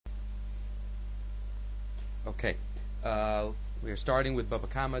Okay, we are starting with Bava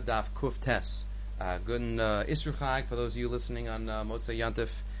Kama Daf Kuf Tes. Good Isru Chag for those of you listening on Motzei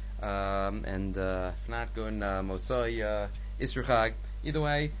Yantif, and if not, good Motzei Isru Chag. Either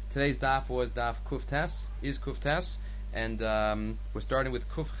way, today's Daf was Daf Kuf Tes, is Kuf Tes, and we're starting with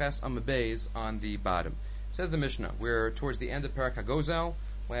Kuf Ches Amabeis on the bottom. Says the Mishnah, we're towards the end of Perek HaGozel,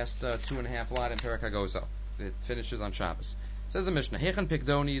 last 2.5 lot in Perek HaGozel. It finishes on Shabbos. Says the Mishnah, Hechen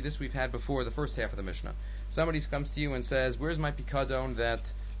Pikdoni, this we've had before, the first half of the Mishnah. Somebody comes to you and says, where's my Pikadon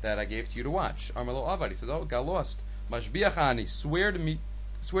that I gave to you to watch? Armalo Avad, he says, oh, it got lost. Mashbiach Ani, swear to me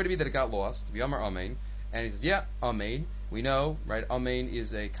that it got lost. V'yamar Amen. And he says, yeah, Amen. We know, right, Amen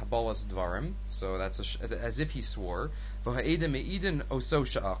is a Kabbalah's Dvarim, so that's as if he swore. V'ha'edim me'idin oso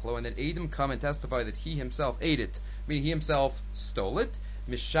sha'achlo, and then Edom come and testify that he himself ate it, meaning he himself stole it.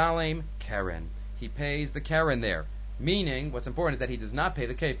 Mishalem Karen. He pays the Karen there. Meaning, what's important is that he does not pay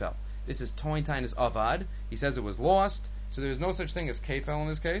the kefel. This is tointain is avad. He says it was lost, so there's no such thing as kefel in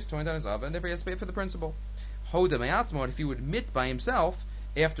this case. Tointain is avad, and therefore he has to pay for the principal. Hoda me'atzmot, if he would admit by himself,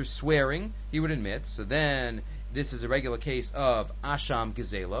 after swearing, he would admit. So then, this is a regular case of asham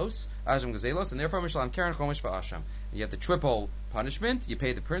gezelos, and therefore mishalam karen chomesh v'asham. You have the triple punishment, you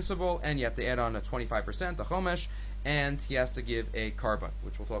pay the principal, and you have to add on a 25%, the chomesh, and he has to give a carbon,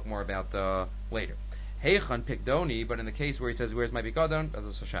 which we'll talk more about later. Heichan Pikdoni, but in the case where he says, where's my Pikadon?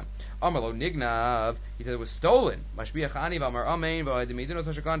 Bezos Hashem. Amarlo Nignav, he said it was stolen. Mashbiach Ani v'amar Amen v'adimidino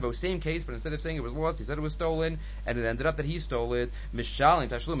Toshakan, same case, but instead of saying it was lost, he said it was stolen, and it ended up that he stole it. Mishalim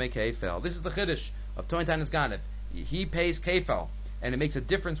Tashlume Kefel. This is the Chiddush of Tointan Esganev. He pays Kefel, and it makes a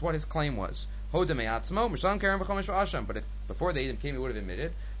difference what his claim was. Hoda me'atzmo, Mishalim Karen v'chomesh v'asham. But if before the Edom came, he would have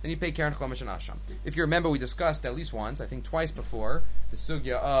admitted, then he paid Karen, chomesh, and asham. If you remember, we discussed at least once, I think twice before, the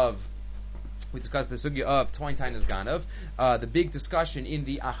sugya of Tointain Esganev. The big discussion in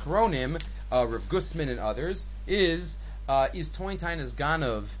the Achronim, Rav Gusman and others, is Tointain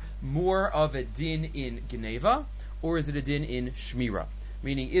Esganev more of a din in Geneva, or is it a din in Shmira?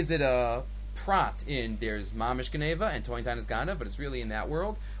 Meaning, is it a prat in there's Mamish Geneva and Tointain Esganev, but it's really in that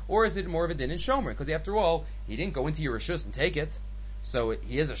world, or is it more of a din in Shomer? Because after all, he didn't go into your Rishus and take it, so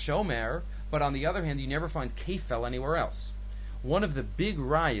he is a Shomer, but on the other hand, you never find Kefel anywhere else. One of the big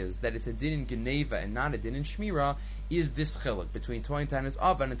rayas that it's a din in Geneva and not a din in Shmira is this chiluk between Tointain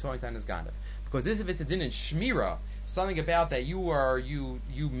Avan and Tointain Esganev. Because if it's a din in Shmira, something about that you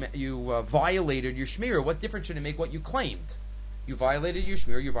violated your Shmira, what difference should it make what you claimed? You violated your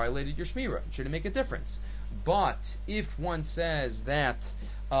Shmira, you violated your Shmira. Should it make a difference? But if one says that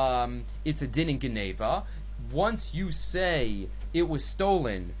it's a din in Geneva, once you say it was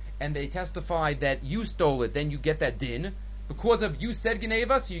stolen and they testify that you stole it, then you get that din. Because of you said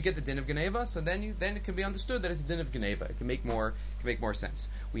Geneva, so you get the din of Geneva. So then it can be understood that it's a din of Geneva. It can make more sense.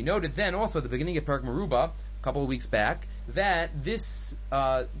 We noted then also at the beginning of Perek Meruba, a couple of weeks back, that this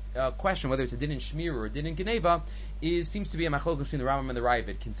question, whether it's a din in Shmir or a din in Geneva, seems to be a machlok between the Rambam and the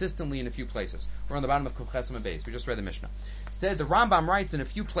Ravid consistently in a few places. We're on the bottom of Kuf Chesem and Beis. We just read the Mishnah. Said the Rambam writes in a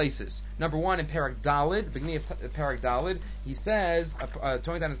few places. Number one in Perek Dalid, beginning of Perek Dalid, he says,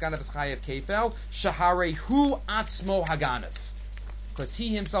 "Tointan Esganev Chayev Kefel Shaharehu Atzmo Haganev," because he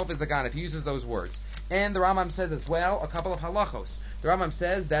himself is the Ganev. He uses those words. And the Rambam says as well a couple of halachos. The Rambam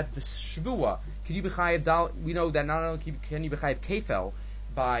says that the Shvua, can you be Chayev Dal? We know that not only can you be Chayev Kefel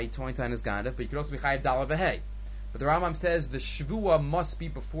by Tointan Esganev, but you can also be Chayev Dal Vehei. But the Rambam says the Shvua must be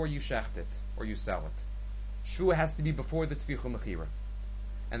before you shecht it, or you sell it. Shvua has to be before the Tzvichu Mechira.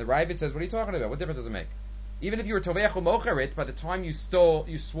 And the Ravid says, what are you talking about? What difference does it make? Even if you were Tovechu Mocherit, by the time you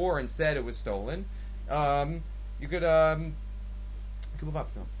swore and said it was stolen, you could move up.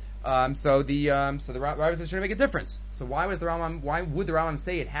 So the Ravid says, should make a difference. So why would the Rambam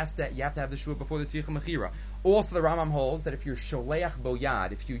say you have to have the Shvua before the Tzvichu Mechira? Also, the Rambam holds that if you're sholeach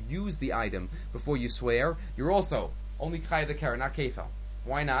boyad, if you use the item before you swear, you're also only chayav the kara, not kefel.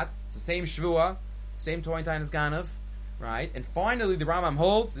 Why not? It's the same shvua, same tointain Esganev, right? And finally, the Rambam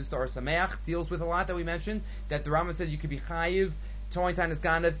holds, this Or Sameach deals with a lot that we mentioned, that the Rambam says you could be chayiv tointain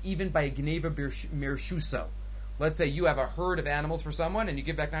Esganev even by a gneva mirshuso. Let's say you have a herd of animals for someone and you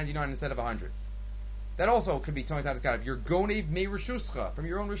give back 99 instead of 100. That also could be tointain Esganev. You're gonev me rishuscha, from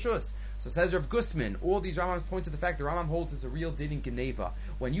your own rishus. So says Rav Gusman, all these Rambams point to the fact the Rambam holds is a real din in Geneva.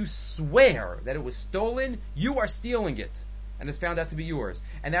 When you swear that it was stolen, you are stealing it. And it's found out to be yours.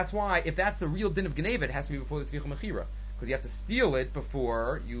 And that's why, if that's the real din of Geneva, it has to be before the Tzvichu Mechira. Because you have to steal it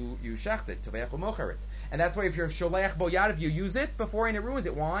before you shecht it, Tovechu Mocherit. And that's why if you're Sholeach Boyad, if you use it before and it ruins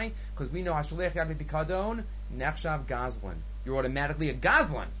it, why? Because we know HaSholeach Yad Pikadon, Nechshav Gazlan. You're automatically a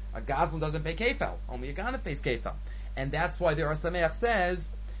Gazlan. A Gazlan doesn't pay Kefel. Only a Ganev pays Kefel. And that's why the Or Sameach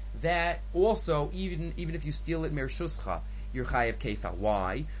says that also, even if you steal it mershuscha, you're chayav kefal.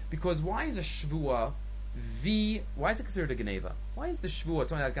 Why? Because why is a shvua why is it considered a geneva? Why is the shvua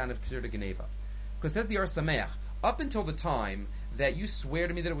considered a geneva? Because says the Or Sameach, up until the time that you swear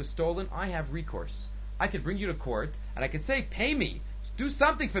to me that it was stolen, I have recourse. I could bring you to court, and I could say, pay me, do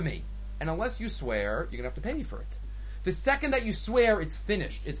something for me. And unless you swear, you're going to have to pay me for it. The second that you swear, it's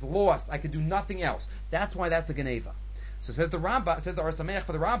finished, it's lost, I could do nothing else. That's why that's a geneva. So says the Rambam, says the Or Sameach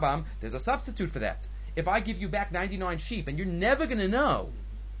for the Rambam, there's a substitute for that. If I give you back 99 sheep, and you're never going to know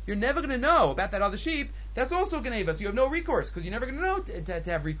about that other sheep, that's also geneva, so you have no recourse, because you're never going to know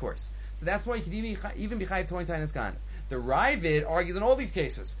to have recourse. So that's why you can even be chayiv 20 times gone. The Ravid argues in all these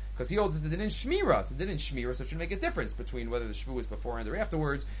cases, because he holds it in Shmira. So it didn't Shmira, so it should make a difference between whether the Shvu is beforehand or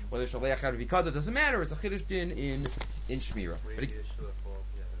afterwards, whether Shalech had Vikad, it doesn't matter, it's a Chiddush din in Shmira.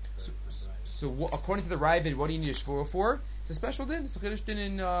 So according to the Ravid, what do you need a Shvu for? It's a special din, it's a Chiddush din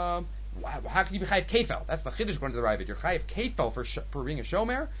in, how can you be chayiv kefel? That's the Chiddush according to the Ravid. You're chayiv kefel for being a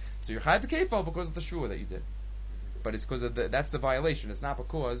shomer, so you're chayiv kefel because of the Shvu that you did. But it's because of that's the violation, it's not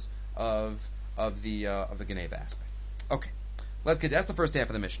because of the Geneva aspect. Okay, let's get. That's the first half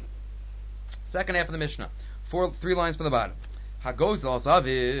of the Mishnah. Second half of the Mishnah, 3 lines from the bottom. Hagozal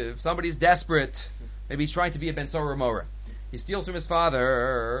Zaviv. Somebody's desperate. Maybe he's trying to be a Ben Sora Mora. He steals from his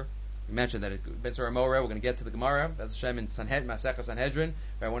father. We mentioned that Ben Sora Mora. We're going to get to the Gemara. That's Shem in Masechah Sanhedrin.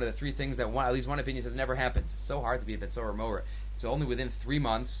 Right, one of the 3 things that at least one opinion says never happens. It's so hard to be a Ben Sora Mora. So only within 3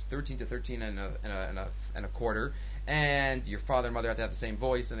 months, 13 to 13 and a quarter. And your father and mother have to have the same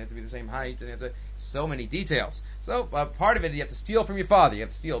voice, and they have to be the same height, and they have to so many details. So part of it, you have to steal from your father. You have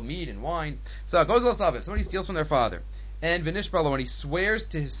to steal meat and wine. So it goes also if somebody steals from their father, and Vinishbala, when he swears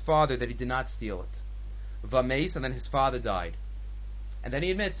to his father that he did not steal it, Vameis, and then his father died, and then he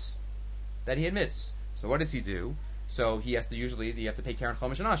admits. So what does he do? So you have to pay Karen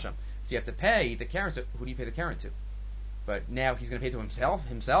Chomish and Asham. So you have to pay the Karen. So who do you pay the Karen to? But now he's going to pay to himself.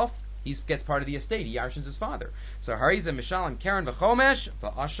 He gets part of the estate. He yarshins his father. So Hariza Mishalim Karen v'Chomesh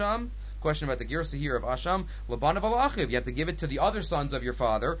v'Asham. Question about the Girsa here of Asham. Labanav al-Achiv. You have to give it to the other sons of your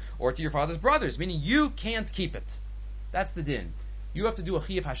father or to your father's brothers, meaning you can't keep it. That's the din. You have to do a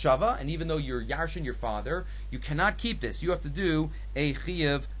Chiyav Hashava, and even though you're yarshin your father, you cannot keep this. You have to do a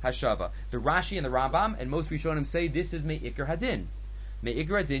Chiyav Hashava. The Rashi and the Rambam and most Rishonim say this is Me'ikr Hadin.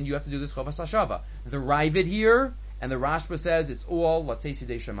 Me'ikr Hadin, you have to do this Chavas Hashava. The Ravid here and the Rashba says it's all, let's say,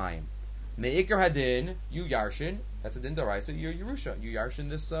 Sidei Shemayim. Me'ikr Hadin, you Yarshin, that's a Din Daraisa, you're Yerusha. You Yarshin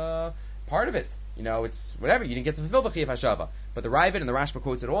this part of it. It's whatever, you didn't get to fulfill the Chiyav Hashava. But the Ravid and the Rashba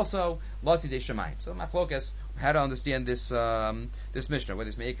quotes it also, La Sidei Shemayim. So Machlokas, how to understand this this Mishnah, whether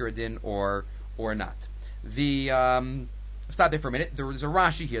it's Me'ikr Hadin or not. Stop there for a minute. There's a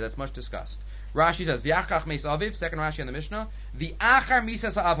Rashi here that's much discussed. Rashi says, V'achach Meis Aviv, second Rashi on the Mishnah, V'achar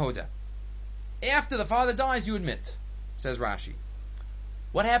Misas Ha'av Hoda. After the father dies, you admit, says Rashi.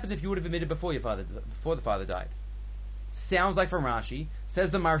 What happens if you would have admitted before the father died? Sounds like from Rashi,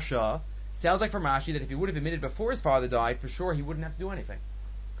 says the Marsha, sounds like from Rashi that if he would have admitted before his father died, for sure he wouldn't have to do anything.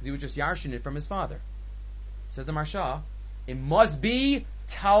 Because he would just yarshin it from his father. Says the Marsha, it must be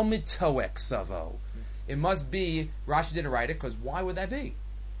Talmud Toek Savo. It must be, Rashi didn't write it, because why would that be?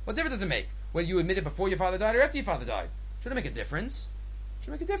 What difference does it make? Whether you admit it before your father died or after your father died? Shouldn't make a difference.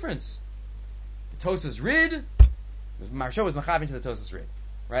 Shouldn't make a difference. The Tosas Rid, Marsha was machavin to the Tosas Rid.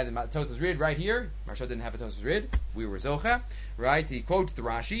 Right, the Tosas Rid right here, Marsha didn't have a Tosas Rid, we were Zocha. Right, he quotes the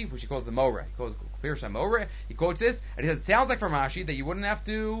Rashi, which he calls the Moreh. He calls Pirush HaMoreh. He quotes this, and he says, it sounds like from Rashi that you wouldn't have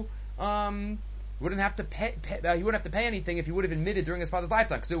to pay anything if he would have admitted during his father's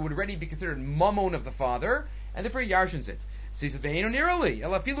lifetime, because it would already be considered mammon of the father, and therefore he yarshins it. So he says, "Ve'eno nirali,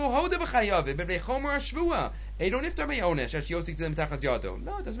 elafilu hoda b'chayav, be'chomer hashvua, eidon iftar me'onesh, ash yosik tzim tachas yado."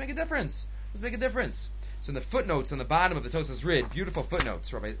 No, it doesn't make a difference. It doesn't make a difference. So in the footnotes on the bottom of the Tosas Rid, beautiful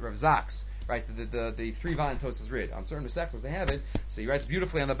footnotes, Rav Zaks writes the 3-volume Tosas Rid. On certain Masechtas they have it, so he writes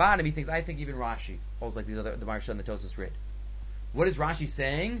beautifully on the bottom. He thinks, I think even Rashi holds like the Marsha and the Tosas Rid. What is Rashi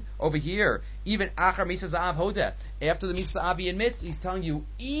saying over here? Even Achar Misa Za'av Hoda, after the Misa Za'av he admits, he's telling you,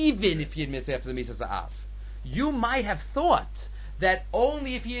 even if he admits after the Misa Za'av, you might have thought that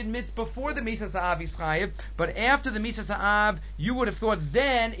only if he admits before the Misa Za'av he's chayiv, but after the Misa Za'av, you would have thought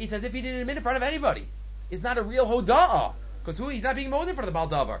then it's as if he didn't admit in front of anybody. It's not a real hoda'ah, because he's not being molded in front of the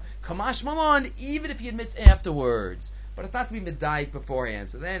Baldavar. Kamash Malan, even if he admits afterwards. But it's not to be medayik beforehand.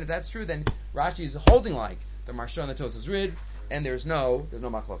 So then, if that's true, then Rashi is holding like the Marsha and the Tosas Rid, and there's no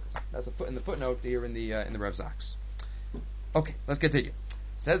machlokas. That's in the footnote here in the Rav Zaks. Okay, let's continue.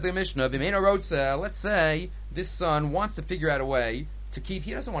 Says the Mishnah, V'meino Rotza, let's say this son wants to figure out a way to keep,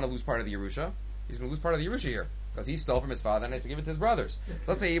 he doesn't want to lose part of the Yerusha. He's going to lose part of the Yerusha here. because he stole from his father and has to give it to his brothers. So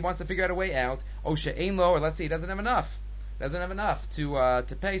let's say he wants to figure out a way out. O she'ein lo, or let's say he doesn't have enough.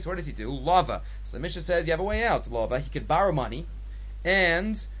 To pay. So what does he do? Lava. So the Mishnah says you have a way out. Lava. He could borrow money,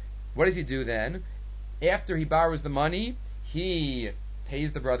 and what does he do then? After he borrows the money, he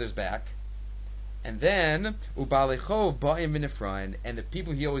pays the brothers back, and then ubalechov ba'im v'nefrain, and the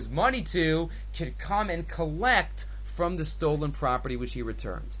people he owes money to can come and collect from the stolen property which he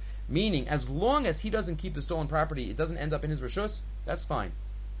returns. Meaning, as long as he doesn't keep the stolen property, it doesn't end up in his reshus. That's fine,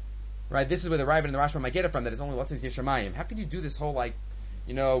 right? This is where the Rav and the Rashba might get it from. That it's only let's say Yeshamayim. How could you do this whole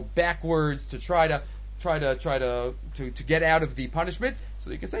backwards to try to get out of the punishment?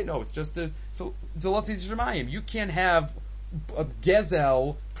 So you can say no. It's just so let's say Yeshamayim. You can't have a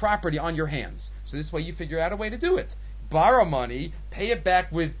gezel property on your hands. So this way you figure out a way to do it. Borrow money, pay it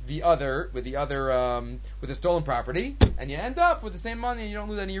back with the stolen property, and you end up with the same money and you don't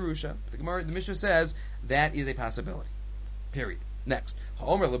lose any Yerusha. The Mishnah says that is a possibility. Period. Next.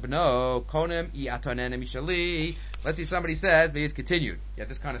 Let's see, somebody says, maybe it's continued. You have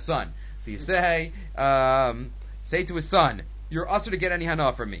this kind of son. So you say to his son, you're usher to get any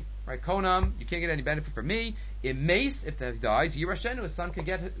hana from me. Right? Konam, you can't get any benefit from me. In Mace, if he dies, Yirashenu, his son can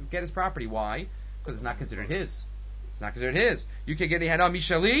get his property. Why? Because it's not considered his. It's not considered his. You can get any hana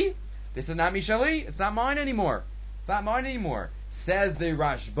mishali. This is not mishali. It's not mine anymore. Says the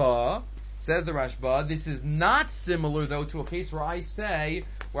Rashba. This is not similar though to a case where Reuven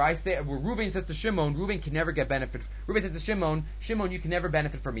says to Shimon, Reuven can never get benefit. Reuven says to Shimon, you can never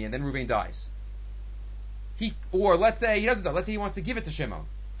benefit from me, and then Reuven dies. Let's say he doesn't die. Let's say he wants to give it to Shimon.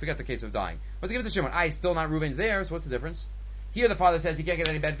 Forget the case of dying. Wants to give it to Shimon. Still not Reuven's there, so what's the difference? Here the father says he can't get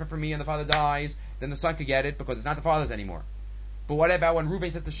any benefit from me, and the father dies, then the son could get it because it's not the father's anymore. But what about when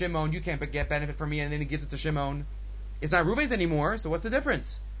Reuven says to Shimon, you can't get benefit from me, and then he gives it to Shimon? It's not Reuven's anymore, so what's the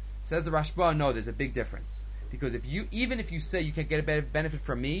difference? Says the Rashba, no, there's a big difference. Because even if you say you can't get a benefit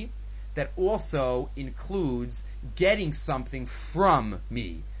from me, that also includes getting something from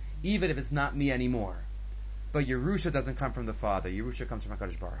me, even if it's not me anymore. But Yerusha doesn't come from the father. Yerusha comes from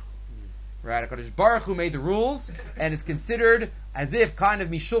HaKadosh Baruch Hu. Right? HaKadosh Baruch Hu made the rules, and it's considered as if kind of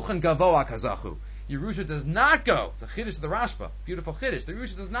Mishulchan Gavoa Kazachu. Yerusha does not go, the Chiddush of the Rashba, beautiful Chiddush, the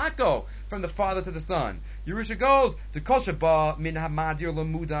Yerusha does not go from the father to the son. Yerusha goes to Kol Sheba min hamadir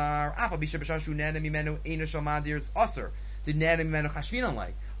lemudar, afa bisha b'shashu nana mimenu eina shal madir, it's usher, the nana mimenu chashvinan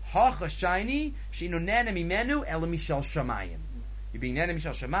like, ha chashayni, sheinu nana mimenu ela mishal shamayim. You're being nana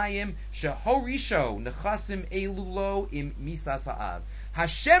mishal shamayim, shehorisho nechasim elulo im misa sa'av.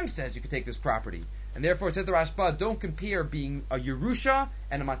 Hashem says you can take this property. And therefore, said the Rashba, don't compare being a Yerusha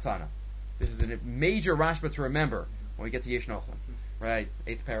and a Matana. This is a major Rashba to remember when we get to Yesh Nochlan. Right?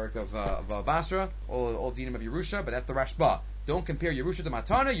 8th parak of Basra, all dinim of Yerusha, but that's the Rashba. Don't compare Yerusha to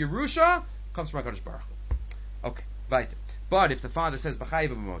Matana. Yerusha comes from HaKadosh Baruch Hu. Okay, weiter. But if the father says, B'chayiv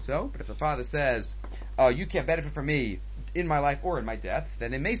b'motzo, but if the father says, you can't benefit from me in my life or in my death,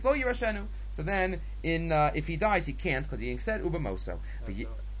 then it may slow Yerashenu. So then, if he dies, he can't, because he said, Ubamoso.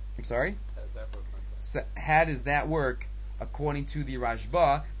 I'm sorry? How does that work according to the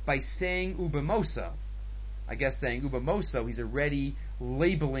Rashba? By saying Ubamosa. I guess saying Ubamoso, he's already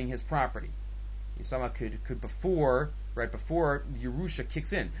labeling his property. Someone could before Yerusha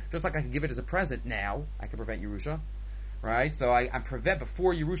kicks in. Just like I can give it as a present now, I can prevent Yerusha. Right? So I prevent,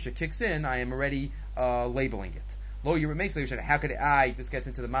 before Yerusha kicks in, I am already labeling it. Lo Yerusha, how could this gets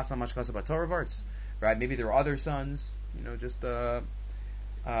into the Masa Mashkasa Batorah arts, right? Maybe there are other sons, so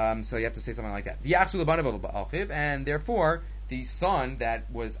you have to say something like that. And therefore, the son that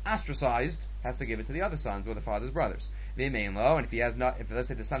was ostracized has to give it to the other sons or the father's brothers. And if let's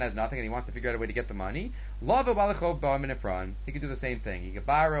say the son has nothing and he wants to figure out a way to get the money, he could do the same thing. He could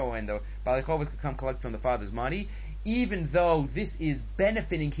borrow, and the balichov could come collect from the father's money, even though this is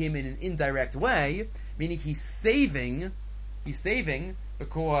benefiting him in an indirect way, meaning he's saving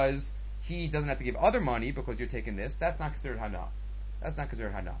because he doesn't have to give other money because you're taking this. That's not considered hana.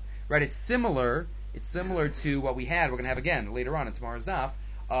 Right? It's similar to what we had. We're going to have again later on in tomorrow's daf.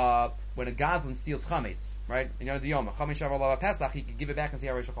 When a Gazlan steals chametz, right? The Yom chametz shavar Pesach, he can give it back and say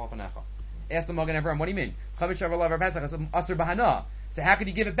Aresh Chol Fanecha. Ask the Magen Avraham, what do you mean? Chametz shavar Pesach is aser bahana. So how could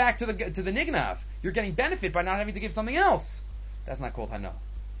you give it back to the nignav? You're getting benefit by not having to give something else. That's not called hana.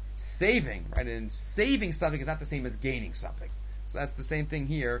 Saving, right? And saving something is not the same as gaining something. So that's the same thing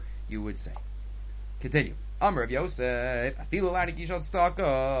here. You would say. Continue. Amr of Yosef,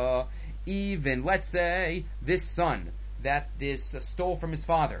 even, let's say, this son that stole from his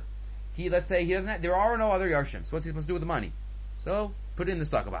father, let's say he doesn't there are no other Yarshims. What's he supposed to do with the money? So, put it in the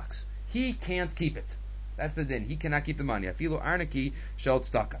staka box. He can't keep it. That's the din. He cannot keep the money. Afilu arnaki shel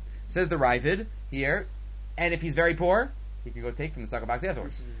tzedakah. Says the Ravid here, And if he's very poor, he can go take from the sucker box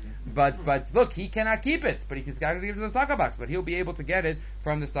afterwards. But look, he cannot keep it, but he's got to give it to the sucker box. But he'll be able to get it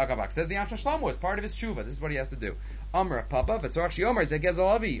from the sucker box. Says the Amshel Shlomo is part of his tshuva. This is what he has to do. Amr Papa v'tzorach Omer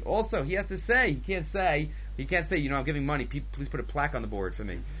zegezalavi. Also, he has to say. He can't say. I'm giving money. Please put a plaque on the board for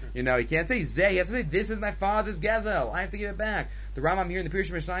me. He can't say zeh. He has to say, this is my father's gezel. I have to give it back. The Rambam here in the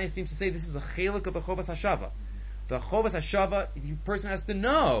Pirush Mishnayos seems to say this is a chelik of the Chovas Hashava. The Chovas Hashava, the person has to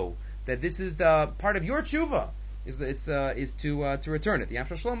know that this is the part of your tshuva. Is to return it. The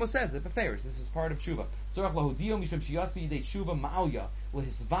Amshel Shlomo says it befers. This is part of tshuva.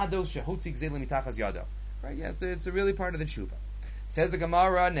 Right? Yes, it's really part of the tshuva. Says the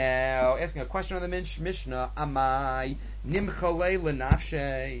Gemara now, asking a question on the Mishnah. Amai nimchale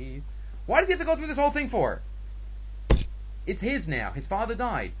lenafshe. Why does he have to go through this whole thing for? It's his now. His father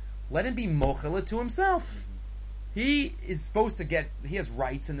died. Let him be mochel to himself. He is supposed to get. He has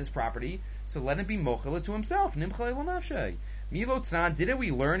rights in this property. So let him be mochel to himself. Nimchale l'nafshe. Milo tznan. Didn't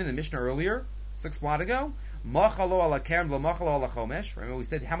we learn in the Mishnah earlier, 6 blot ago? Machalo ala keren lo machalo ala chomesh. Remember we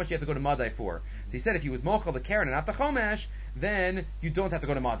said how much you have to go to Madai for. So he said if he was mochel the keren and not the chomesh, then you don't have to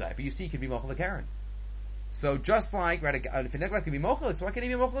go to Madai. But you see, he can be mochel the keren. So just like if a neglect can be mochel, so why can't he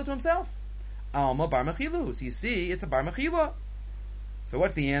be mochel to himself? Alma bar mechilu. So you see, it's a bar mechila. So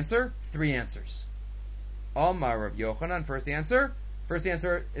what's the answer? 3 answers. Amar Rav Yochanan. First answer is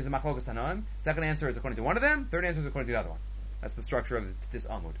a machlokas tanaim. Second answer is according to one of them. Third answer is according to the other one. That's the structure of this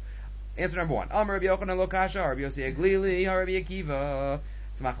Amud. Answer number 1. Amar Rav Yochanan lo kasha, Rav Yossi Aglili, Rav Akiva.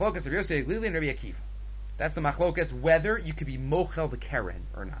 It's a machlokas of Yossi Aglili and Rav Akiva. That's the machlokas whether you could be mochel the keren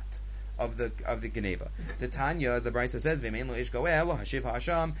or not of the geneva. The Tanya, the Brisa says, V'mein lo ish goel hashiv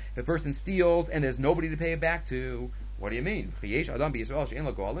hasham. If a person steals and there's nobody to pay it back to, what do you mean? Is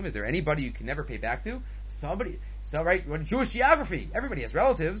there anybody you can never pay back to? Somebody. So right, Jewish geography. Everybody has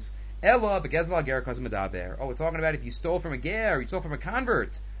relatives. Ella begezla ger kaz medaber. Oh, we're talking about if you stole from a ger, you stole from a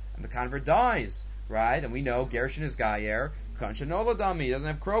convert, and the convert dies, right? And we know Gershon is gayer. Kanshanolo dami. He doesn't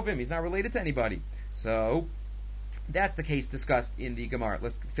have krovim. He's not related to anybody. So that's the case discussed in the Gemara.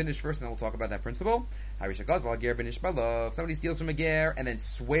 Let's finish first, and then we'll talk about that principle. Harisha gazla ger benishbalov. If somebody steals from a ger and then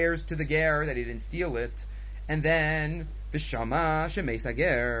swears to the ger that he didn't steal it, and then Vishama Shemesa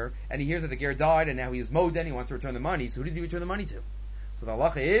Ger, and he hears that the ger died, and now he is moden, he wants to return the money. So who does he return the money to? So the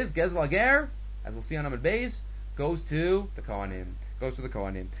halacha is Gezla Ger, as we'll see on Amud Beis, goes to the Kohanim. So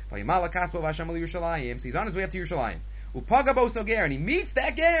he's on his way up to Yerushalayim. Upagabo so ger, and he meets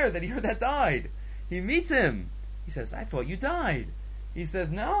that ger that he heard that died. He meets him. He says, "I thought you died." He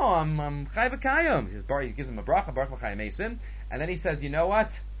says, "No, I'm Chai V'Kayim." He gives him a bracha, Baruch L'Chayim Esim, and then he says, "You know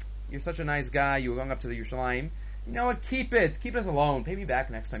what? You're such a nice guy. You were going up to the Yerushalayim. You know what? Keep it alone. Pay me back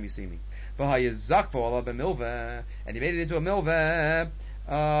next time you see me." And he made it into a milveh.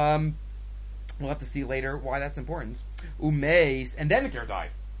 We'll have to see later why that's important. Umeis, and then the ger died.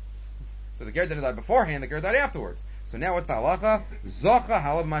 So the ger didn't die beforehand. The ger died afterwards. So now what's the halacha? Zocha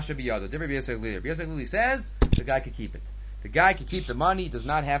halav masha biyado. Different B'Yosef says the guy could keep it. The guy could keep the money. Does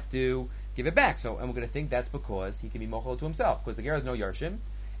not have to give it back. So, and we're going to think that's because he can be mochel to himself, because the ger has no yarshim,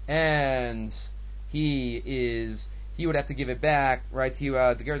 and he would have to give it back, right?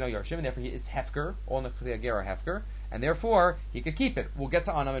 The ger no yarshim, and therefore it's hefker. All the ger are hefker, and therefore he could keep it. We'll get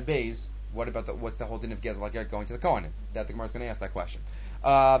to Anam and Beis. What's the whole din of gezel ger going to the Kohanim? That the Gemara is going to ask that question. So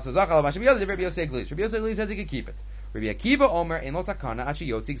Zachal Rabbi Yosef Glis says he could keep it. Rabbi Akiva Omer ein lo takana achi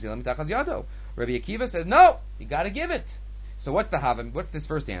yotzik zilam mitachas yado. Rabbi Akiva says no, you got to give it. So what's the havim? What's this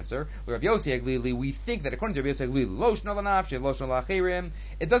first answer? Rabbi Yosef Glili, we think that according to Rabbi Yosef Glili, loshna lanafshe, loshna lachirim,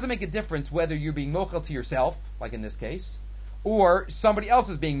 it doesn't make a difference whether you're being mochel to yourself, like in this case, or somebody else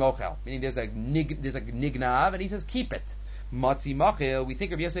is being mochel. Meaning there's a nignav, and he says keep it. Matzi machil, we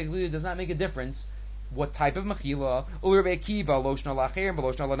think Rabbi Yosef Glili does not make a difference what type of mechila. Rabbi Akiva loshna lachirim,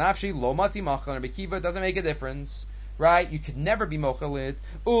 loshna lanafshe, lo matzi machil. Rabbi Akiva doesn't make a difference. Right? You could never be mochelit.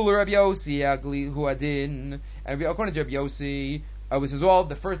 Ul Rabbi Yossi agli huadin. And according to Rabbi Yossi, this is all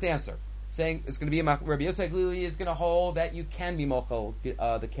the first answer. Saying it's going to be Rabbi Yossi Aglili is going to hold that you can be mochel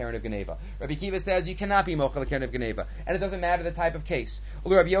the keren of Geneva. Rabbi Kiva says you cannot be mochel the keren of Geneva, and it doesn't matter the type of case.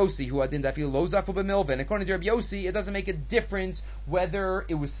 Ul Rabbi Yossi huadin dafil lo zafu b'milvah. And according to Rabbi Yossi, it doesn't make a difference whether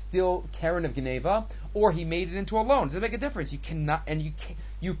it was still keren of Geneva or he made it into a loan. It doesn't make a difference. You cannot, and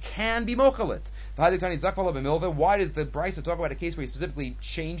you can be mochelit. Why does the Brisa talk about a case where he specifically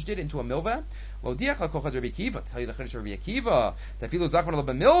changed it into a milveh? To tell you the Chiddush of Rabbi Akiva,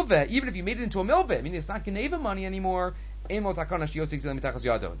 even if you made it into a milveh, I mean it's not Geneva money anymore. No,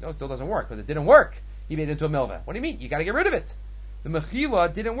 it still doesn't work because it didn't work. He made it into a milveh. What do you mean? You got to get rid of it. The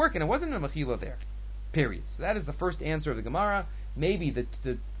mechila didn't work, and it wasn't a mechila there. Period. So that is the first answer of the Gemara. maybe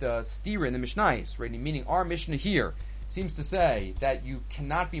the steer in the Mishnayos, right? Meaning our Mishnah here seems to say that you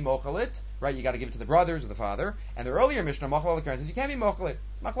cannot be mochalit, right? You got to give it to the brothers or the father. And the earlier Mishnah, Machal says you can't be mochalit.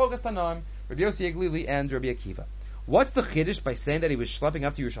 Machlokas Tanaim, Rabbi Yossi Aglili and Rabbi Akiva. What's the chiddush by saying that he was schlepping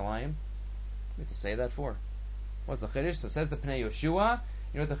up to Yerushalayim? We have to say that for. What's the chiddush? So says the Pnei Yoshua.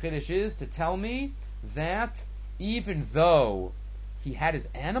 You know what the chiddush is? To tell me that even though he had his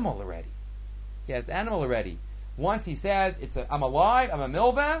animal already, once he says I'm alive, I'm a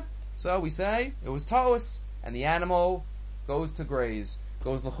milveh, so we say it was toos, and the animal goes to graze,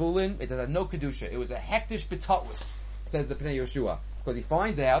 goes l'chulin. It has no kedusha. It was a hektish b'toos, says the Pnei Yoshua, because he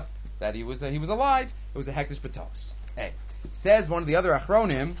finds out that he was alive. It was a hektish b'toos. Hey, says one of the other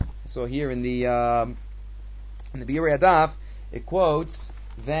achronim. So here in the Biurei Adaf, it quotes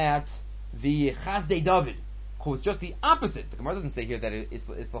that the Chazdei David quotes just the opposite. The Gemara doesn't say here that it's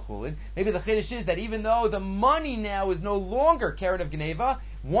l'chulin. Maybe the chiddush is that even though the money now is no longer keren of Geneva,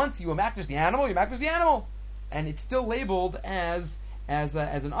 once you makdish the animal, you makdish the animal, and it's still labeled as an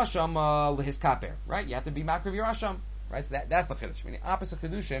asham lehiskaper, right? You have to be makriv of your asham, right? So that's the chiddush. I mean, the opposite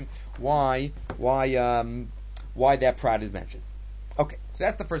chiddushim. Why that prat is mentioned? Okay, so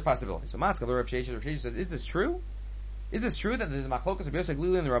that's the first possibility. So Maskal Rav Sheshes says, is this true? Is this true that there's a machlokas Rabbi Yossi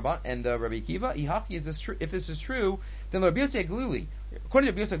Aglili and the Rabban and Rabbi Akiva? Ihaki, is this true? If this is true, then Rabbi Yossi Aglili, according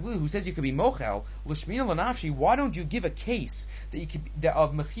to Rabbi Yossi Aglili, who says you could be mochel l'shmina l'nafshi, why don't you give a case that you could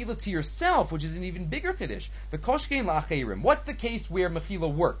of mechila to yourself, which is an even bigger kiddush? The koshkein la'acherim. What's the case where mechila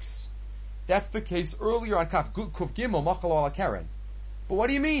works? That's the case earlier on Kuf Gimel machal ala keren. But what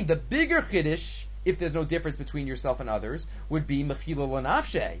do you mean? The bigger kiddush, if there's no difference between yourself and others, would be mechila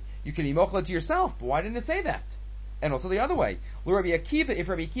l'nafshe. You can be mochel to yourself, but why didn't it say that? And also the other way. Rabbi Akiva, if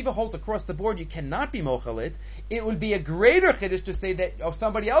Rabbi Akiva holds across the board you cannot be mochalit, it would be a greater chiddush to say that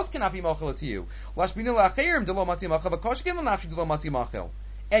somebody else cannot be mochalit to you.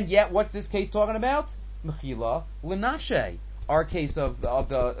 And yet, what's this case talking about? Mechila l'nafshe. Our case of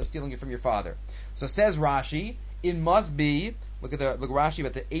stealing it from your father. So says Rashi, it must be. Look at Rashi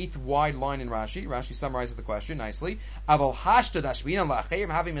about the 8th wide line in Rashi. Rashi summarizes the question nicely. Aval hashta dashminan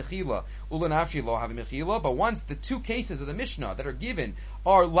la'achayim having mechila ulanafshi lo having mechila. But once the two cases of the Mishnah that are given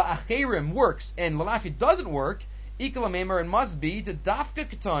are la'achayim works and la'afi doesn't work, ikala memer, it must be the dafka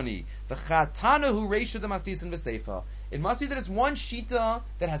katani, the chatana hu reisha the mastis and v'seifa. It must be that it's one shita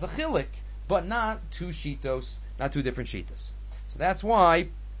that has a chilik, but not two shitos, not two different shitas. So that's why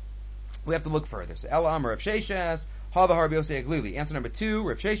we have to look further. So Ela Amar of Sheshes. Hava Rabbi Yossi Aglili. Answer number 2,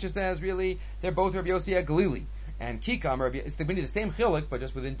 Rav Shesha says, really, they're both Rabbi Yossi Aglili. And Kikam, it's going to be the same chilik, but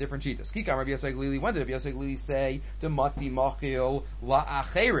just within different shitas. Kikam, Rabbi Yossi Aglili. When did Rabbi Yossi Aglili say, Dematzi machil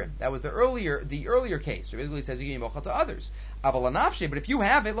la'acherim? That was the earlier case. Rabbi Aglili says you can be mochel to others. Aval anafshe, but if you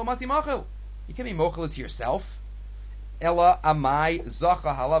have it, lo matzi machil. You can be mochel to yourself. Ella amai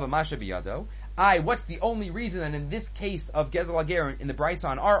zacha halav amasha biyado. What's the only reason, and in this case of Gezel Hager in the Brisa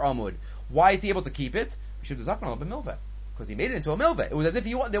on our Amud, why is he able to keep it? Should have zakon a milveh, because he made it into a milveh. It was as if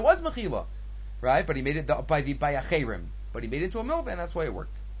there was mechila, right? But he made it by a cherim. But he made it into a milveh, and that's why it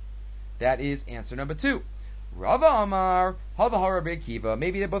worked. That is answer number 2. Rava Amar Halva Rabbi Akiva.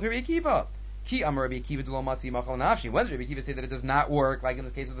 Maybe they're both Rabbi Akiva. Ki Amar Rabbi Akiva Delo Matzi Machal Nafshi. When does Rabbi Akiva say that it does not work? Like in the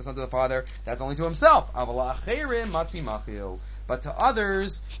case of the son to the father, that's only to himself. Avala cherim matzi machil. But to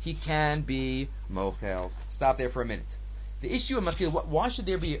others, he can be mochel. Stop there for a minute. The issue of machil. Why should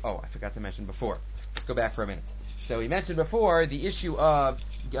there be? Oh, I forgot to mention before. Let's go back for a minute. So we mentioned before the issue of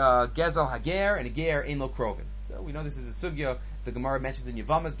Gezel Hager and a Ger Ein Lo Krovin. So we know this is a sugya the Gemara mentions in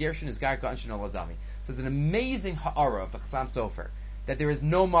Yavamas, Gershon is Garka Anshin Oladami. So it's an amazing ha'ara of the Chassam Sofer that there is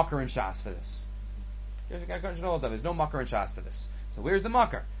no makar in Shas for this. There's no makar in Shas for this. So where's the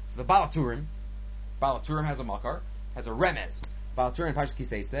makar? So the Balaturim has a makar, has a remez. Balaturim Parshas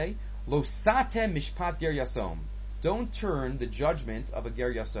Kisei Lo Sate Mishpat Ger Yasom. Don't turn the judgment of a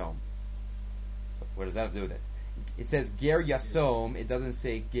Ger Yasom. What does that have to do with it? It says Ger Yasom. It doesn't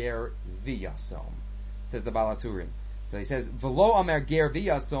say Ger V'Yasom. It says the Balaturim. So he says V'lo Amer Ger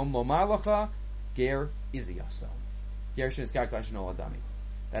V'Yasom Lo Malacha Ger Izi Yasom. Gershon is Garka Anshin Oladami.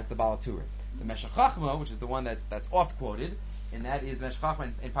 That's the Balaturim. The Meshech Chachma, which is the one that's oft quoted, and that is Meshech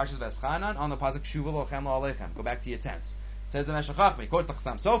Chachma in Parshas Veschanan on the pasuk Shuva Lochem Lo Alechem. Go back to your tents. It says the Meshech Chachma. He quotes the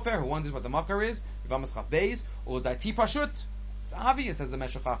Chassam Sofer, who wonders what the makar is. Yavamas Chaf Beis Uladaiti Pashut. It's obvious, says the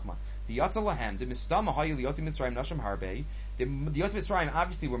Meshech Chachma. The Yatza Lahem, the Mistama Hayu Yotzi Mitzrayim Nasham Harbe. The Yotzi Mitzrayim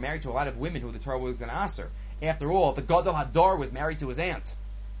obviously were married to a lot of women who the Torah was an aser. After all, the Gadol Hadar was married to his aunt.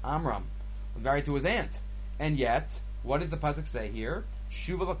 Amram was married to his aunt. And yet, what does the pasuk say here?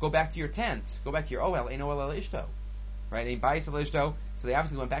 Shuva, go back to your tent. Go back to your ohel. Ein ohel ishto. Right? Ein bayis ishto. So they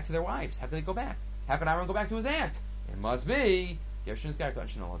obviously went back to their wives. How could they go back? How could Amram go back to his aunt? It must be Gershon is Gaika and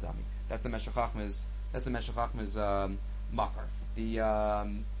Shinol Adami. That's the Meshech Chachma's. That's the Meshech Chachma's makar. The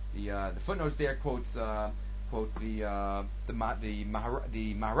footnotes there quote the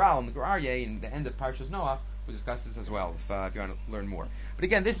Maharal and the Gerarye in the end of Parshas Noach. We discuss this as well if you want to learn more. But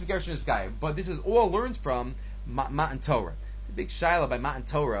again, this is Gershon is Gaia. But this is all learned from Matan Torah. The big shaila by Matan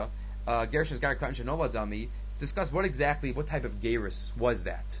Torah, Gershon is Gaia and Shinol Adami. Discuss what type of gerus was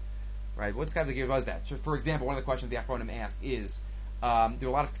that, right? What type of gerus was that? So, for example, one of the questions the Achronim asked is, there are a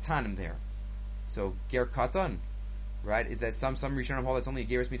lot of katanim there. So, ger katan, right? Is that some Rishonim hold that's only a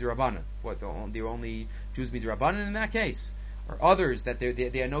gerus midrabanan? What, they're only Jews midrabanan in that case? Or others that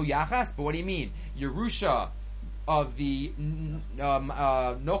they are no yachas? But what do you mean? Yerusha of the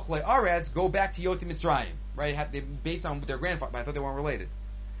Nochle Aretz go back to Yotzi Mitzrayim, right? They based on their grandfather, but I thought they weren't related.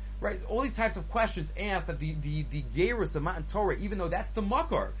 Right, all these types of questions asked that the gerus of Matan Torah, even though that's the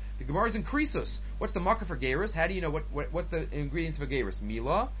makar, the Gemara is in Krisus. What's the makar for gerus? How do you know what's the ingredients for gerus?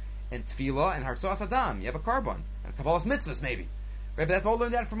 Mila and tefillah and hartzos adam. You have a carbon and kabbalas mitzvahs maybe. Right, but that's all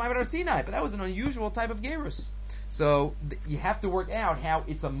learned out from Ma'amad Har Sinai. But that was an unusual type of gerus. So you have to work out how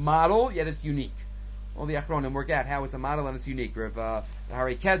it's a model yet it's unique. All the Achronim work out how it's a model and it's unique. Rav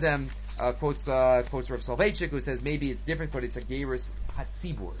Hari Kedem quotes Rav Soloveitchik, who says maybe it's different, but it's a gerus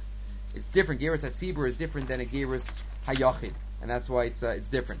hatzibur. It's different. Gerus Hatzibur is different than a Gerus Hayachid, and that's why it's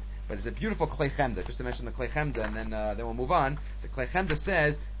different. But it's a beautiful Klei Chemda. Just to mention the Klei Chemda, and then we'll move on. The Klei Chemda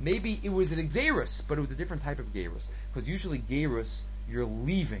says maybe it was an Gerus, but it was a different type of Gerus. Because usually Gerus, you're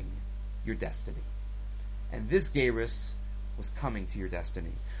leaving your destiny, and this Gerus was coming to your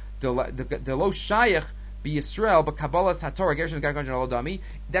destiny. The lo shayach be Yisrael, but Kabbalah's HaTorah, Gershon Gagan Dami.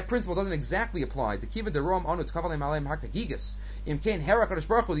 That principle doesn't exactly apply. The Kiva Derom Onu Tkavalem Alem Harkagigas. Im Kain Hera Kadosh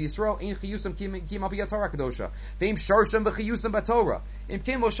Baruch Hu, the Yisrael Ein Chiyusam Kim Al Torah Kadosha. Veim Sharsham V'Chiyusam B'Torah. Im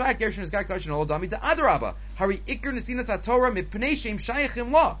Kain Lo Shayach Gershon Gagan Dami. The Adarabba Hari Iker Nesinas HaTorah Mipnei Shem Shayachim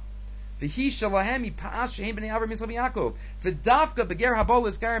La. V'Hi Shalahem Pa'as Shehem B'nei Avram Yisrael Yaakov. V'Davka Beger Habol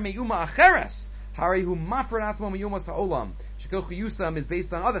Iskar Meyuma Acheres. Hari Hu Mafran Atzmo Meyuma Sa'olam. Shekol Chiyusam is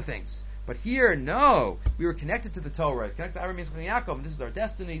based on other things. But here, no, we were connected to the Torah, connected to Avram Yisrael Yaakov, and this is our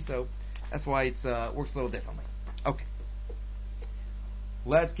destiny. So that's why it works a little differently. Okay,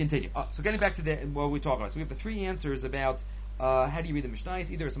 let's continue. So getting back to what we talked about, so we have the three answers about how do you read the Mishnayos.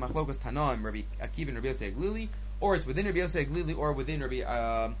 Either it's a Machlokos Tanaim, Rabbi Akiva and Rabbi Yosei Glili, or it's within Rabbi Yosei Glili, or within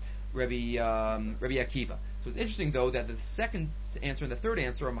Rabbi Akiva. So it's interesting though that the second answer and the third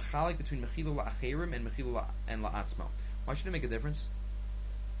answer are machalik between Mechila La'acherim and Mechila and La'atzmo. Why should it make a difference?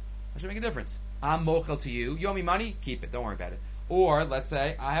 Why should it make a difference? I'm mochel to you. You owe me money? Keep it. Don't worry about it. Or, let's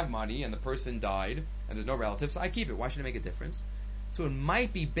say, I have money and the person died and there's no relatives, so I keep it. Why should it make a difference? So it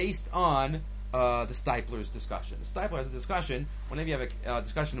might be based on the Stipler's discussion. The Stipler has a discussion. Whenever you have a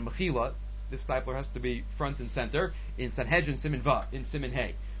discussion of Mechila, this Stipler has to be front and center in Sanhedrin Siman Va, in Siman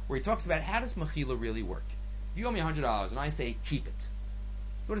Hay, where he talks about how does Mechila really work. You owe me $100 and I say, keep it.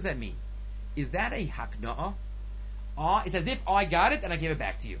 What does that mean? Is that a hakna'ah? It's as if I got it and I give it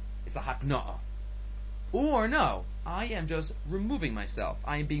back to you. It's a hakna'ah. Or no, I am just removing myself.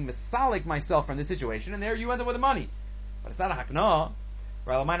 I am being masalik myself from the situation, and there you end up with the money. But it's not a hakna'ah.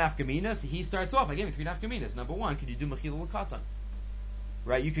 Right? My nafkamina, so he starts off, I gave you 3 nafkaminas. Number 1, could you do mechila l'katan?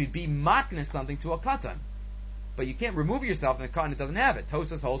 Right? You could be makna something to a katan. But you can't remove yourself and the katan, it doesn't have it.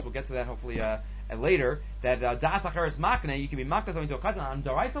 Tosas holds, we'll get to that hopefully later, that das acheres makna, you can be makna something to a katan on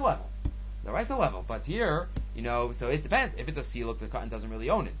daraisa level. Daraisa level. But here, so it depends. If it's a siluk, the katan doesn't really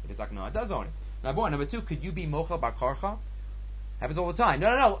own it. If it's hakna'ah, it does own it. Number 1. Number 2, could you be mochel bar karcha? Happens all the time.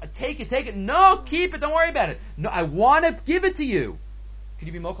 No. Take it. No, keep it. Don't worry about it. No, I want to give it to you. Could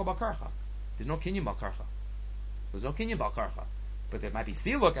you be mochel bar karcha? There's no kinyan bar karcha. There's no kinyan bar karcha. But there might be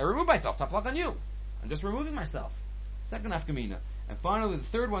siluk. I remove myself. Tough luck on you. I'm just removing myself. Second afkamina. And finally, the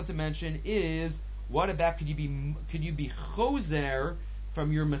third one to mention is, what about could you be chozer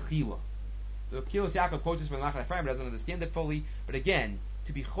from your mechila? The Kilos Yaakov quotes this from the Nachman Ephraim, but doesn't understand it fully. But again,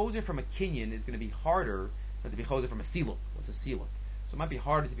 to be chozer from a kinyan is going to be harder than to be chozer from a siluk. What's a siluk? So it might be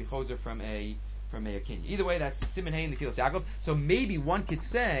harder to be chozer from a kinyan. Either way, that's Siman Hay in the Kilos Yaakov. So maybe one could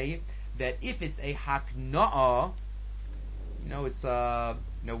say that if it's a hakna'ah, it's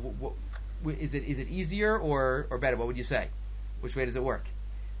is it easier or better? What would you say? Which way does it work?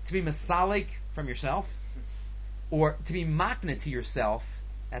 To be masalik from yourself, or to be makna to yourself?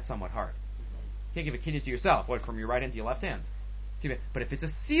 That's somewhat hard. You can't give a kinyan to yourself. What, from your right hand to your left hand? But if it's a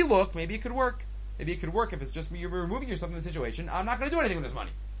siluk, maybe it could work. Maybe it could work if it's just you're removing yourself from the situation. I'm not going to do anything with this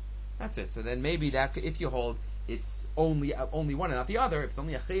money. That's it. So then maybe that, if you hold it's only one and not the other, if it's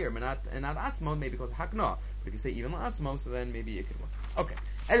only a chayir and not atzmo, maybe it goes hakna. But if you say even atzmo, so then maybe it could work. Okay.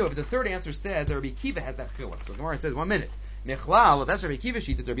 Anyway, but the third answer says that Rabbi Akiva has that chiluk. So the Gemara says, 1 minute. Mechlal, if that's Rabbi Akiva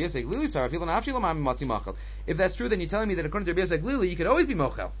sheet, Rabbi Yosef Glili, if that's true, then you're telling me that according to Rabbi Yosef Glili, you could always be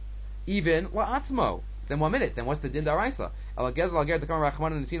mochel, even la'atzmo. Then 1 minute. Then what's the din daraisa?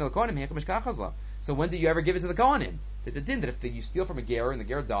 So when do you ever give it to the kohanim? There's a din that if you steal from a ger and the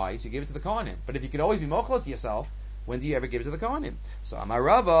ger dies, you give it to the kohanim. But if you could always be mochel to yourself, when do you ever give it to the kohanim? So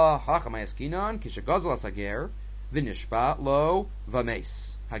Amarava hachamayaskinan kishagazal asager v'nishpa lo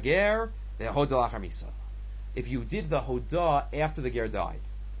v'meis hager ve'hodel achamisa. If you did the hodah after the ger died,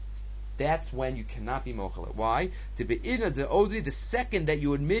 that's when you cannot be mochel. Why? To be in the second that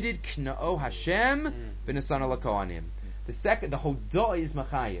you admitted kna'o Hashem v'nesana lakohanim. The second, the hodah is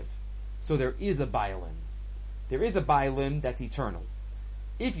machayev. So there is a bailim. There is a bailim that's eternal.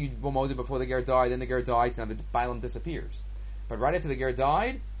 If you moed before the ger died, then the ger died, so now the bailim disappears. But right after the ger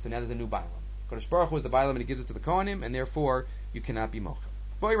died, so now there's a new bailim. Kodesh Baruch Hu is the bailim and he gives it to the kohanim, and therefore you cannot be mochel.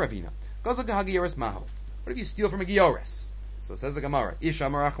 Boy Ravina. Goes like a hagiyaris maho. What if you steal from a Gioris? So says the Gemara, Isha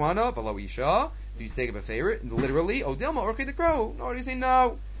marachmana, below Isha. Do you say a favorite? Literally, O Dilma, Orchi the crow. No, do you say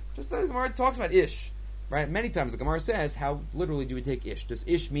no? Just the Gemara talks about Ish. Right? Many times the Gemara says, how literally do we take Ish? Does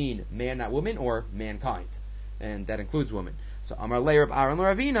Ish mean man, not woman, or mankind? And that includes woman. So Amar Leir of Aaron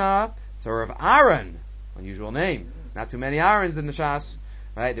Ravina, so of Aaron, unusual name. Not too many Aarons in the Shas.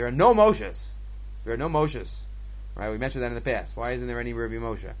 Right? There are no Moshes. There are no Moshes. Right? We mentioned that in the past. Why isn't there any Rabbi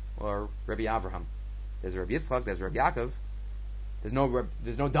Moshe or Rabbi Avraham? There's Rabbi Yitzchak, there's Rabbi Yaakov.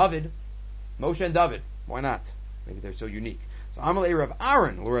 There's no David. Moshe and David. Why not? Maybe they're so unique. So Amalei Rav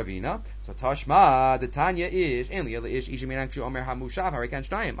Aaron Ravina. So Tashma the Tanya ish and Liela ish Ishiminan Omer Hamushav Harikan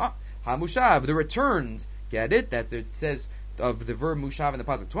Shnayim. Hamushav, the returned. Get it? That it says of the verb Mushav in the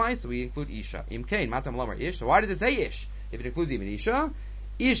pasuk twice, so we include Isha. Imkain Matam Lomer Ish. So why did it say Ish? If it includes even Isha,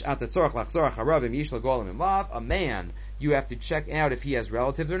 Ish at the tzorach lachzorach harav im Ish lagolim im lav. A man, you have to check out if he has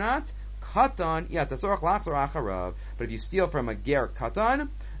relatives or not. Katan, but if you steal from a ger katan,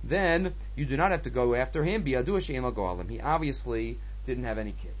 then you do not have to go after him. Biyadua she'ein lo golim. He obviously didn't have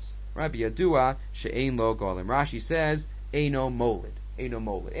any kids. Right? Biyadua she'ein lo golim. Rashi says, Eino molid. Eino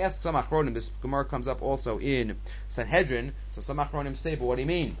molid. Ask some achronim. This Gemara comes up also in Sanhedrin. So some achronim say, but what do you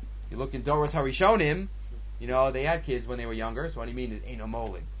mean? You look in Doros Harishonim, they had kids when they were younger. So what do you mean? Eino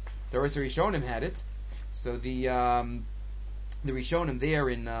molid. Doros Harishonim had it. So the Rishonim there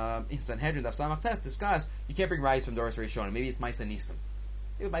in Sanhedrin, Daf Samach Tes, discuss you can't bring rice from Doros Rishonim. Maybe it's Maisa Nisim.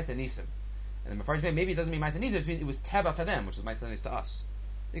 It was Maisa Nisim. And the Mefarshim, maybe it doesn't mean Maisa Nisim. It was Teva for them, which is Maisa Nisim to us.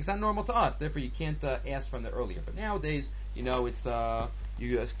 It's not normal to us. Therefore, you can't ask from the earlier. But nowadays, it's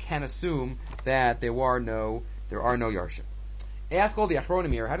you can assume that there are no Yarshim. Ask all the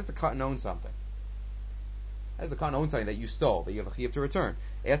Achronim here. How does the Katan own something? How does the Katan own something that you stole that you have a chiyuv to return?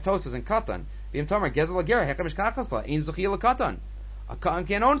 Ask Tosfos and Katan. A Katan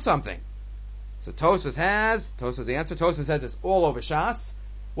can't own something. So Tosfos answer. Tosfos says it's all over Shas.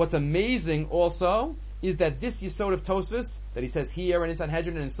 What's amazing also is that this Yesod of Tosfos that he says here and in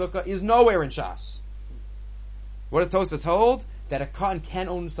Sanhedrin and in Sukkah is nowhere in Shas. What does Tosfos hold? That a Katan can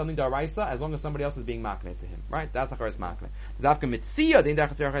own something daraisa as long as somebody else is being makne to him. Right? That's acharis makne. Dafka mitzia, the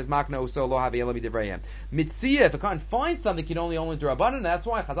indachas acharis makne uso lo have yelami divrayim. Mitzia, if a Katan finds something, he can only own derabanan. That's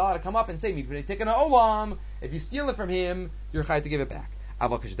why Chazal had to come up and say, take an olam. If you steal it from him, you're chayv to give it back.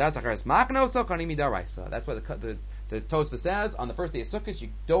 That's why the Tosfos says on the first day of Sukkot, you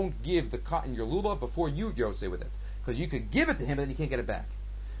don't give the Katan your lulav before you yosei with it, because you could give it to him, but then you can't get it back.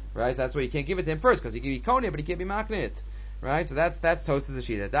 Right? So that's why you can't give it to him first, because he can be konia, but he can't be makne it. Right, so that's Tosfos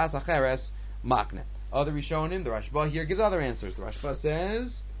Ashita. Das acheres makne. Other Rishonim, the Rashba here gives other answers. The Rashba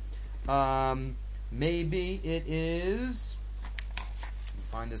says, maybe it is. Let me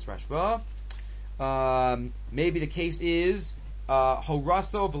find this Rashba. Maybe the case is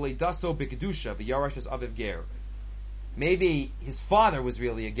horaso v'leidaso b'kedusha v'yarash es aviv ger. Maybe his father was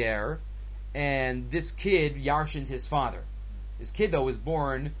really a ger, and this kid yarshined his father. His kid though was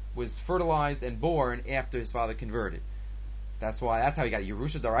fertilized and born after his father converted. That's how he got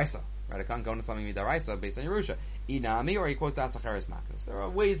Yerusha Daraisa. Right? A Katan can own something Daraisa based on Yerusha. Inami, or he quotes Das Acharis Maknos. There are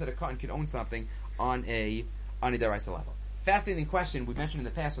ways that a Katan can own something on a Daraisa level. Fascinating question we mentioned in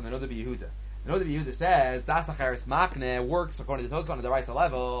the past on the Noda B'Yehuda. The Noda B'Yehuda says Das Acharis Makne works according to Tosfos on a Daraisa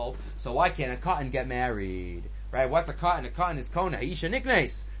level. So why can't a Katan get married? Right? What's a Katan? A Katan is Kona. Isha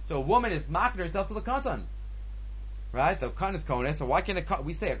Niknes. So a woman is makne herself to the Katan. Right? The Katan is Kona. So why can't a Katan?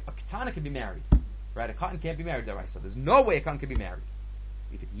 We say a Katana can be married. Right, a Katan can't be married daraisa. There's no way a Katan can be married.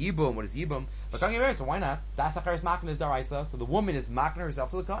 If it's Yibum, what is Yibum? A Katan can be married, so why not? Das acharis makna is daraisa, so the woman is makna herself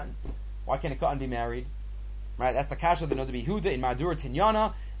to the Katan. Why can't a Katan be married? Right, that's the kasha of the Noda B'Yehuda in Madura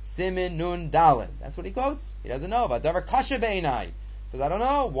Tinyana, Simin Nun Dalin. That's what he quotes. He doesn't know about Davar Kasha Beinai. Says, I don't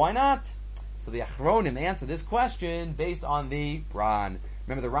know. Why not? So the Achronim answer this question based on the Ran.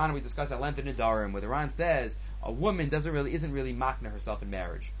 Remember the Ran we discussed at length in Nedarim, where the Ran says a woman isn't really makna herself in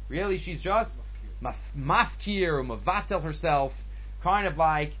marriage. Really, she's just mafkir or mavatel herself, kind of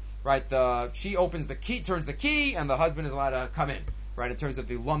like she opens the key, turns the key, and the husband is allowed to come in. Right, in terms of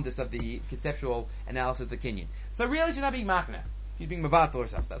the lumdus of the conceptual analysis of the kinyan. So really, she's not being makna. She's being mavatel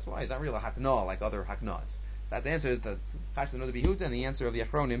herself. That's why it's not really a hakna like other haknas. That the answer is the kasha no the bihuta and the answer of the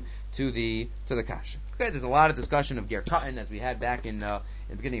achronim to the kasha. Okay, there's a lot of discussion of ger katan as we had back in the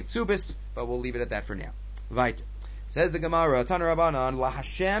beginning of Ksubis, but we'll leave it at that for now. Weiter. Says the Gemara, Tana Rabbanan, La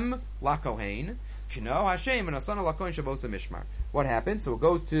Hashem La Kohen, Kino Hashem and Asana La Kohen Shabosa Mishmar. What happens? So it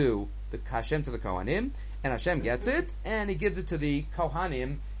goes to the Hashem to the Kohanim, and Hashem gets it, and he gives it to the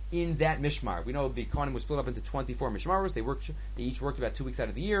Kohanim in that Mishmar. We know the Kohanim was split up into 24 Mishmaros. They each worked about 2 weeks out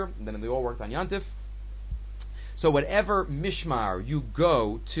of the year, and then they all worked on Yantif. So whatever Mishmar you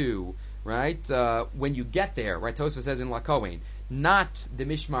go to, right, when you get there, right, Tosfos says in La Kohen, not the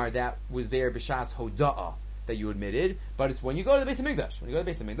Mishmar that was there B'Shas Hoda'ah that you admitted, but it's when you go to the Beis HaMikdash. When you go to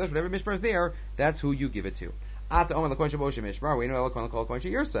the Beis HaMikdash, whatever Mishmar is there, that's who you give it to.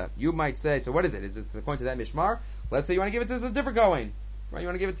 You might say, so what is it? Is it the coin to that Mishmar? Let's say you want to give it to a different coin. Right? You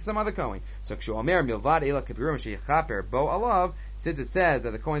want to give it to some other coin. So since it says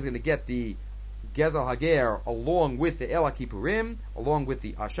that the coin is going to get the Gezel Hager along with the Ela Kippurim, along with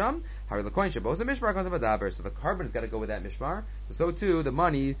the Asham, so the carbon has got to go with that Mishmar. So too, the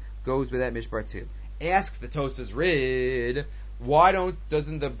money goes with that Mishmar too. Asks the Tosas Rid,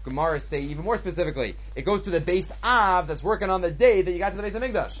 doesn't the Gemara say even more specifically? It goes to the Beis Av that's working on the day that you got to the Beis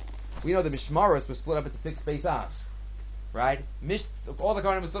HaMikdash. We know the Mishmaros was split up into 6 Beis Avs, right? All the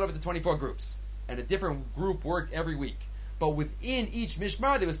Kohanim was split up into 24 groups, and a different group worked every week. But within each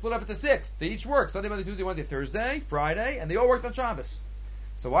Mishmar, they were split up into 6. They each worked Sunday, Monday, Tuesday, Wednesday, Thursday, Friday, and they all worked on Shabbos.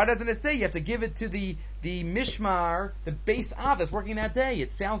 So why doesn't it say you have to give it to the Mishmar, the Beis Av that's working that day?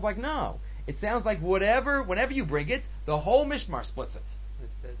 It sounds like no. It sounds like whenever you bring it, the whole Mishmar splits it.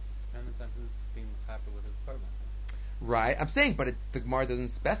 It says it's dependent on who's being happy with his carbon. Right, I'm saying, but the Gemara doesn't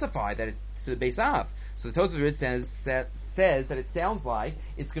specify that it's to the Beis Av. So the Tosfos says that it sounds like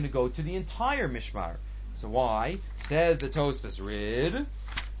it's going to go to the entire Mishmar. So why? Says the Tosfos Rid.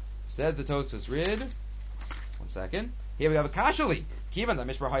 One second. Here we have a kashali. Kivan the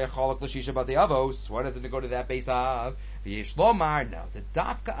Mishmar hayachalak l'shisha b'di avos. Why doesn't it go to that Beis Av? V'yesh lomar now. The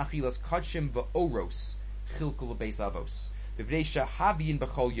dafka achilas kadshim v'oros chilkul Beis Avos. V'vnei shahavyin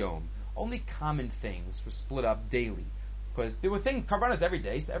b'chol yom. Only common things were split up daily, because there were things karbanas every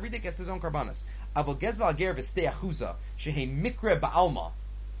day. So every day gets his own karbanas. Avol gezel ager v'stei achuza shehei mikre ba'alma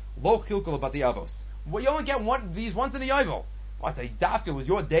lo chilkul b'di avos. Well, you only get one of these once in a yovel. Well, I say dafka was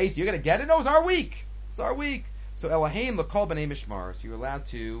your day, so you're going to get it. No, it's our week. So Elohim l'kol b'nei mishmar. So you're allowed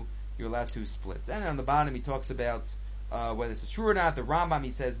to split. Then on the bottom he talks about whether this is true or not. The Rambam,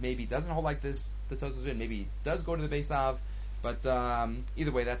 he says maybe doesn't hold like this. The Tosfos Rid maybe does go to the Beis Av, but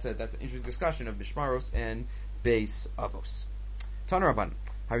either way, that's an interesting discussion of mishmaros and Beis Avos. Tana Rabban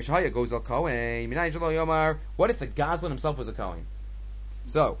Harishaya goes al Kohen. Minay Shelo Yomar. What if the Goslin himself was a Kohen?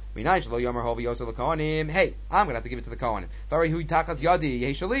 So Minay Shelo Yomar Hovi Yosel Kohanim. Hey, I'm going to have to give it to the Kohanim. Vari Hu Tachas Yadi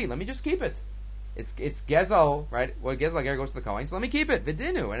Yeshali. Let me just keep it. It's Gezel, right? Well, Gezel Ager goes to the Kohen, so let me keep it.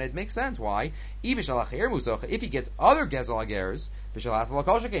 Vidinu, and it makes sense. Why? If he gets other Gezel Agers,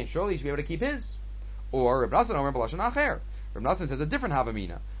 surely he should be able to keep his. Or Reb Nassan Omer B'Lashon Acher. Reb Nassan says a different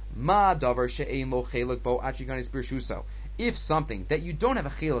Havamina. Ma davar she'ein lo chelik bo achikanis birshuso. If something that you don't have a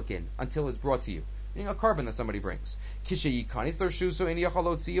chelik in until it's brought to you, meaning a carbon that somebody brings, kishayikanis l'rshuso ein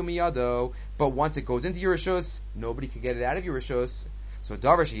yachalot siyu miyado. But once it goes into your rishus, nobody can get it out of your rishus. So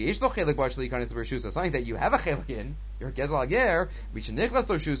davar sheyesh lo chelik bo achikanis birshuso. Something that you have a chelik in, you're a gezel ager, v'shenichlas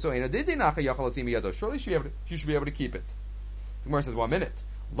l'rshuso ein adidei nacha yachalot siyu miyado. Surely you should be able to keep it. The Gemara says 1 minute.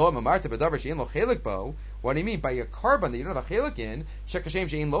 Lo mamarta b'davar she'ein lo chelik bo. What do you mean by a carbon that you don't have a chelik in? Shekashem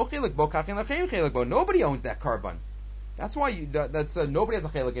she'ein lo chelik bo kachin lachem chelik bo. Nobody owns that carbon. That's why nobody has a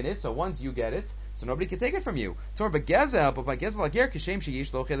chelik in it. So once you get it, so nobody can take it from you. But by gezel ager kashem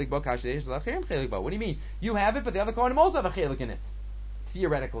sheyesh lo chelik bo kashem lachem chelik bo. What do you mean? You have it, but the other kohanim also have a chelik in it,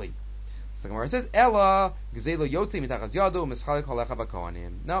 theoretically. So Gemara says Ella gzelo yotzi mitachas yadu mischalik halecha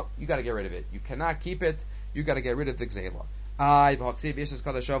v'kohanim. No, you got to get rid of it. You cannot keep it. You got to get rid of the gzela.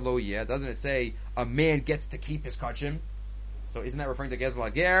 Doesn't it say a man gets to keep his kachim? So isn't that referring to Gezel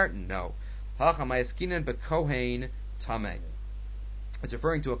Ager? No. It's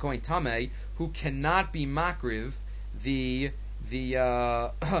referring to a Kohen Tameh who cannot be makriv the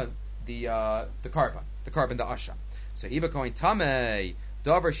carbon, the asham. So Iba Kohen Tameh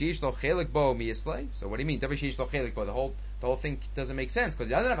Davar sheish lo chelik bo miyislei. So what do you mean? Davar sheish lo chelik bo. The whole thing doesn't make sense because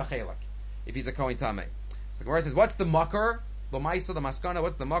he doesn't have a chelik if he's a kohen tamei. So Gemara says, what's the makar? Lo ma'isa the maskana.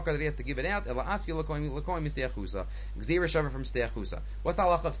 What's the makar that he has to give it out? Ela aski lo kohen misteachusa. Gzira shava from steachusa. What's the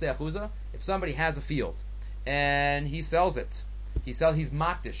halacha of steachusa? If somebody has a field and he sells it, he's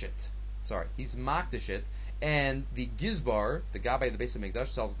makdish it. He's makdish it. And the gizbar, the guy by the base of Mikdash,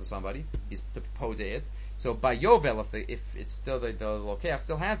 sells it to somebody. He's to poda it. So by Yovel, if it's still the Lokeach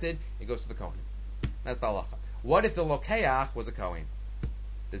still has it, it goes to the Kohen. That's the halacha. What if the Lokeach was a Kohen?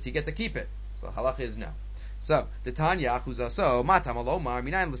 Does he get to keep it? So the halacha is no. So the Tanya Achuzaso Matam Alomar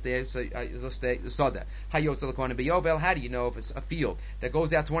Minayin L'Sodeh Hayotza L'Kohanim BeYovel. How do you know if it's a field that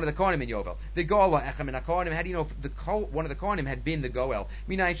goes out to one of the Kohanim in Yovel? The Gola Echem and Kohanim. How do you know if one of the Kohanim had been the Goel?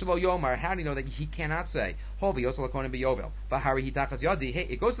 Minayin Shelo Yomar. How do you know that he cannot say Hovi Yotza L'Kohanim BeYovel? V'Hari Hitachas Yadi. Hey,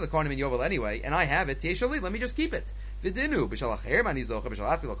 it goes to the Kohanim in Yovel anyway, and I have it. Tieshali, let me just keep it. V'Dinu B'Shal Acher Mani Zocha B'Shal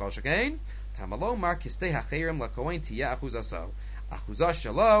Asli L'Kol Shekain Tamalomar Kistei Hacherim L'Kohen Tia Achuzaso Achuzah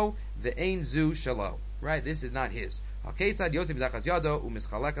Shalo V'Ein Zu Shalo. Right, this is not his. It's got to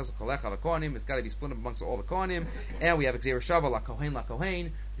be split up amongst all the kohanim, and we have Gzeir Shava la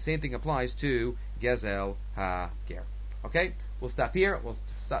kohen. The same thing applies to Gezel HaGer. Okay, we'll stop here. We'll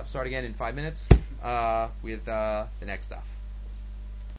start again in 5 minutes with the next stuff.